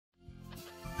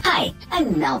Hi,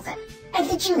 I'm Melvin. And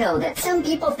did you know that some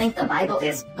people think the Bible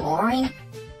is boring?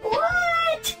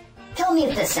 What? Tell me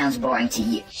if this sounds boring to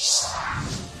you.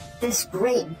 This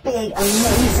great, big,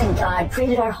 amazing God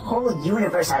created our whole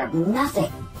universe out of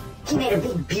nothing. He made a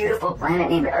big, beautiful planet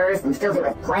named Earth and filled it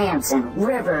with plants and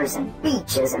rivers and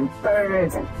beaches and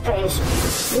birds and fish.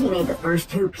 Then he made the first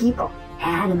two people,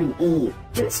 Adam and Eve,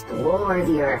 to explore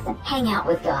the earth and hang out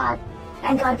with God.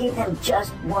 And God gave them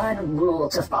just one rule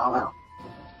to follow.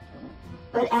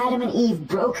 But Adam and Eve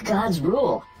broke God's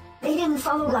rule. They didn't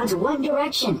follow God's one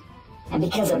direction. And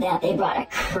because of that, they brought a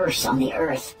curse on the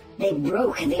earth. They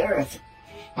broke the earth.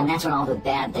 And that's when all the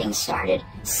bad things started.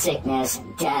 Sickness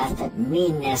and death and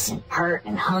meanness and hurt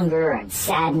and hunger and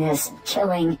sadness and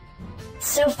killing.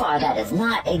 So far, that is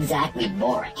not exactly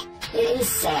boring. It is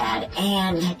sad,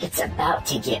 and it's about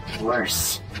to get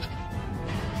worse.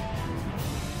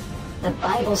 The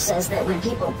Bible says that when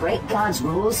people break God's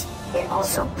rules, it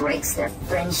also breaks their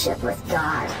friendship with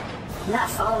God. Not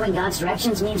following God's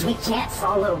directions means we can't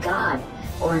follow God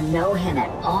or know Him at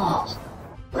all.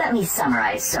 Let me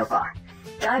summarize so far.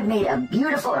 God made a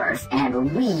beautiful earth,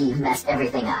 and we messed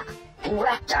everything up.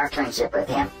 Wrecked our friendship with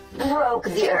Him. Broke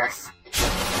the earth.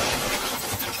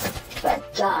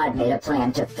 But God made a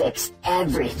plan to fix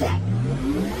everything.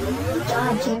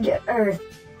 God came to earth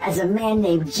as a man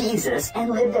named Jesus and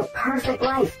lived a perfect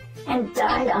life and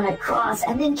died on a cross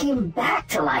and then came back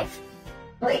to life.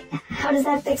 Wait, how does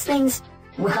that fix things?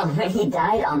 Well, when He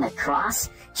died on the cross,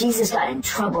 Jesus got in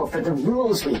trouble for the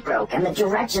rules we broke and the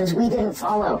directions we didn't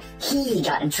follow. He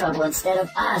got in trouble instead of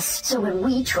us. So when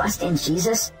we trust in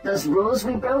Jesus, those rules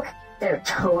we broke, they're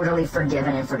totally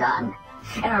forgiven and forgotten.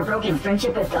 And our broken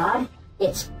friendship with God,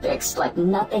 it's fixed like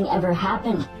nothing ever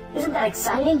happened. Isn't that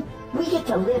exciting? We get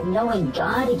to live knowing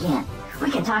God again.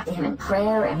 We can talk to Him in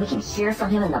prayer, and we can hear from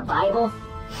Him in the Bible.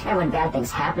 And when bad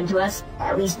things happen to us,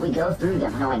 at least we go through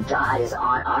them knowing God is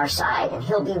on our side, and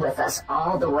He'll be with us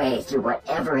all the way through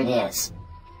whatever it is.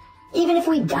 Even if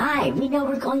we die, we know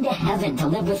we're going to heaven to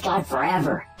live with God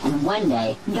forever. And one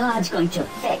day, God's going to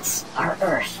fix our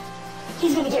earth.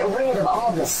 He's going to get rid of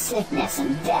all the sickness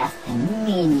and death and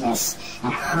meanness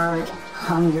and hurt and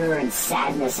hunger and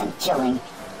sadness and killing.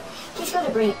 He's going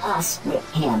to bring us with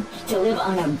Him to live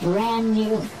on a brand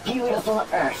new, beautiful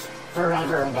earth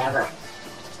forever and ever.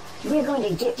 We're going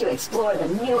to get to explore the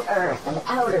new earth and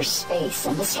outer space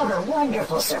and discover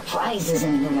wonderful surprises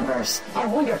in the universe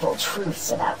and wonderful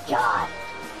truths about God.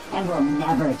 And we'll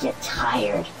never get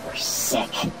tired or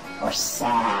sick or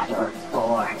sad or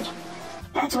bored.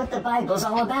 That's what the Bible's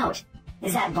all about.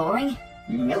 Is that boring?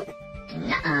 Nope.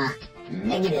 Nuh-uh.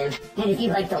 Negative. And if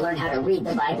you'd like to learn how to read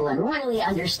the Bible and really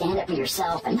understand it for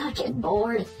yourself and not get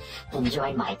bored, then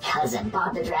join my cousin,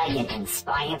 Bob the Dragon, in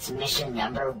Science Mission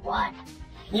number 1.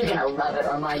 You're gonna love it,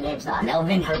 or my name's not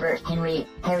Melvin Herbert Henry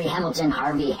Harry Hamilton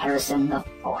Harvey Harrison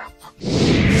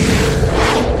IV.